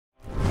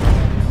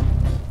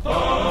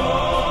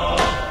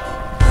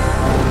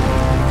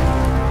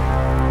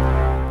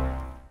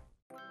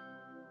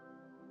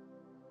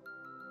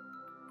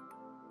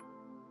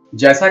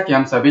जैसा कि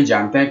हम सभी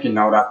जानते हैं कि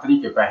नवरात्रि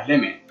के पहले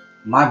में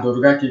माँ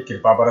दुर्गा की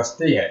कृपा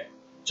बरसती है,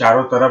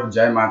 चारों तरफ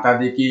जय माता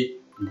दी की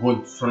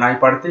गूंज सुनाई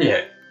पड़ती है।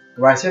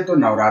 वैसे तो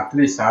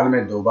नवरात्रि साल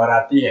में 2 बार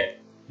आती है,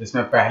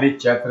 जिसमें पहली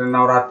चैत्र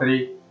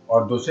नवरात्रि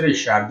और दूसरी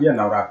शारदीय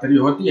नवरात्रि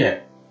होती है।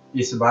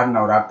 इस बार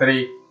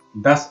नवरात्रि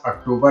 10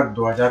 अक्टूबर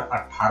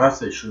 2018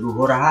 से शुरू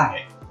हो रहा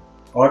है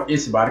और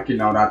इस बार की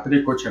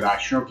नवरात्रि कुछ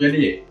राशियों के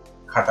लिए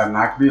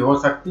खतरनाक भी हो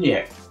सकती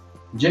है।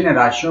 जिन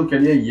राशियों के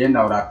लिए ये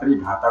नवरात्रि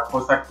घातक हो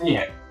सकती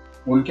है,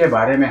 उनके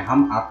बारे में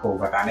हम आपको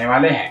बताने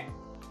वाले हैं।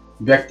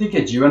 व्यक्ति के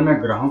जीवन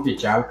में ग्रहों की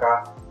चाल का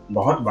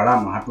बहुत बड़ा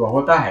महत्व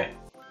होता है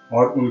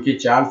और उनकी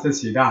चाल से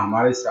सीधा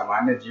हमारे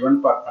सामान्य जीवन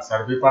पर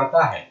असर भी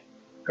पड़ता है।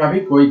 कभी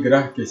कोई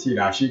ग्रह किसी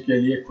राशि के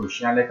लिए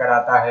खुशियां लेकर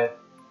आता है,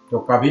 तो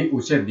कभी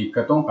उसे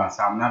दिक्कतों का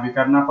सामना भी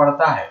करना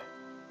पड़ता है।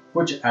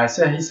 कुछ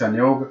ऐसे ही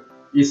संयोग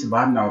इस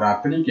बार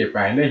नवरात्रि के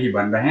पहले ही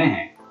बन रहे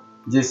हैं,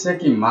 जिससे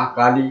कि माँ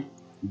काली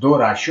 2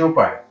 राशियों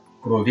पर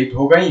क्रोधित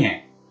हो गई हैं।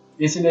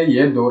 इसलिए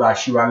ये 2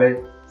 राशि वाले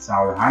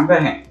सावधान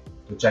रहें।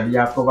 तो चलिए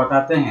आपको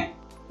बताते हैं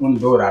उन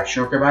 2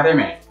 राशियों के बारे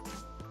में।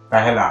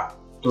 पहला,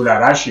 तुला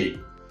राशि।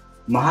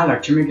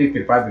 महालक्ष्मी की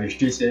कृपा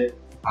दृष्टि से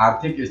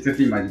आर्थिक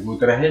स्थिति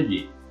मजबूत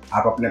रहेगी।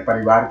 आप अपने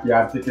परिवार की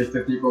आर्थिक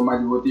स्थिति को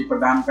मजबूती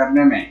प्रदान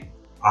करने में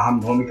अहम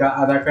भूमिका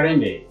अदा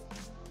करेंगे।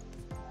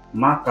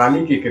 माँ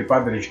काली की कृपा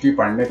दृष्टि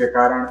पड़ने के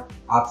कारण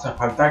आप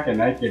सफलता के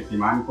नए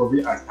कीर्तिमान को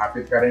भी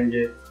स्थापित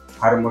करेंगे।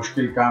 हर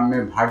मुश्किल काम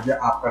में भाग्य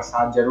आपका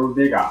साथ जरूर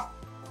देगा।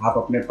 आप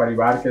अपने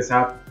परिवार के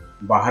साथ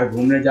बाहर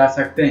घूमने जा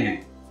सकते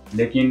हैं,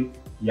 लेकिन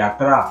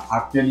यात्रा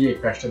आपके लिए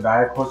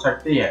कष्टदायक हो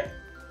सकती है।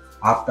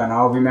 आप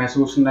तनाव भी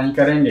महसूस नहीं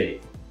करेंगे,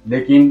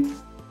 लेकिन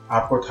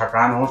आपको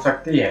थकान हो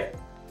सकती है।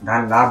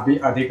 धन लाभ भी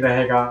अधिक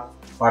रहेगा।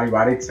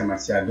 पारिवारिक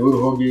समस्या दूर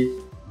होगी।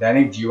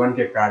 दैनिक जीवन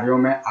के कार्यों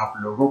में आप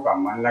लोगों का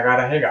मन लगा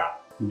रहेगा।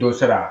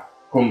 दूसरा,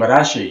 कुंभ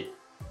राशि।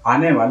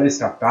 आने वाले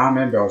सप्ताह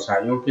में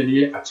व्यवसायियों के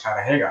लिए अच्छा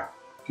रहेगा,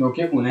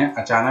 क्योंकि उन्हें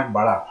अचानक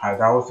बड़ा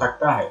फायदा हो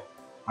सकता है।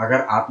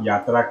 अगर आप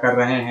यात्रा कर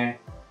रहे हैं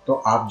तो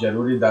आप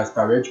जरूरी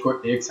दस्तावेज को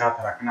एक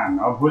साथ रखना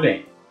न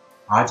भूलें।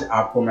 आज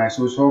आपको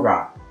महसूस होगा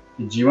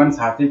कि जीवन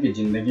साथी की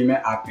जिंदगी में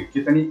आपकी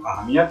कितनी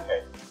अहमियत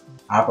है।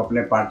 आप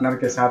अपने पार्टनर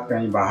के साथ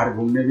कहीं बाहर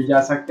घूमने भी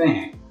जा सकते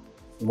हैं।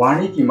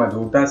 वाणी की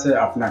मधुरता से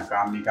अपना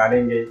काम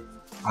निकालेंगे।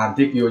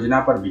 आर्थिक योजना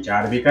पर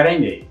विचार भी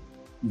करेंगे।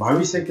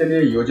 भविष्य के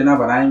लिए योजना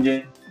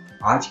बनाएंगे।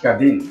 आज का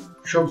दिन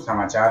शुभ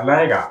समाचार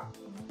लाएगा।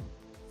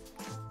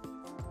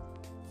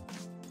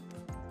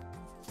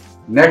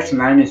 नेक्स्ट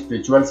 9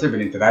 स्पिरिचुअल से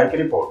विनीत राय की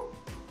रिपोर्ट।